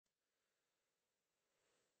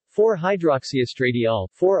4-hydroxyestradiol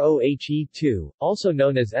 4-OHE2, also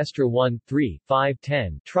known as ester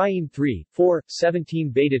 1,3,5,10, triene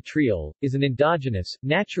 3,4,17-beta-triol, is an endogenous,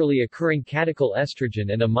 naturally occurring catechol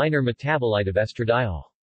estrogen and a minor metabolite of estradiol.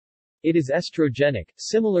 It is estrogenic,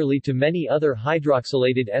 similarly to many other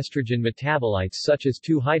hydroxylated estrogen metabolites such as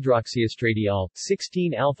 2-hydroxyestradiol,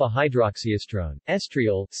 16-alpha-hydroxyestrone,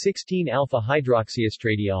 estriol,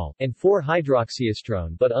 16-alpha-hydroxyestradiol, and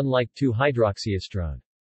 4-hydroxyestrone, but unlike 2-hydroxyestrone.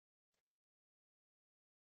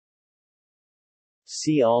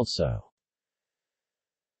 See also: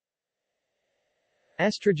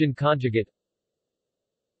 estrogen conjugate,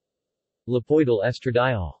 lipoidal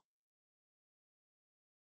estradiol.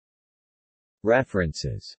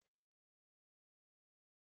 References.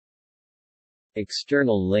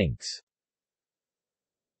 External links.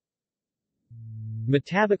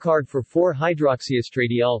 Metabicard for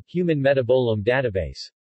 4-hydroxyestradiol, Human Metabolome Database.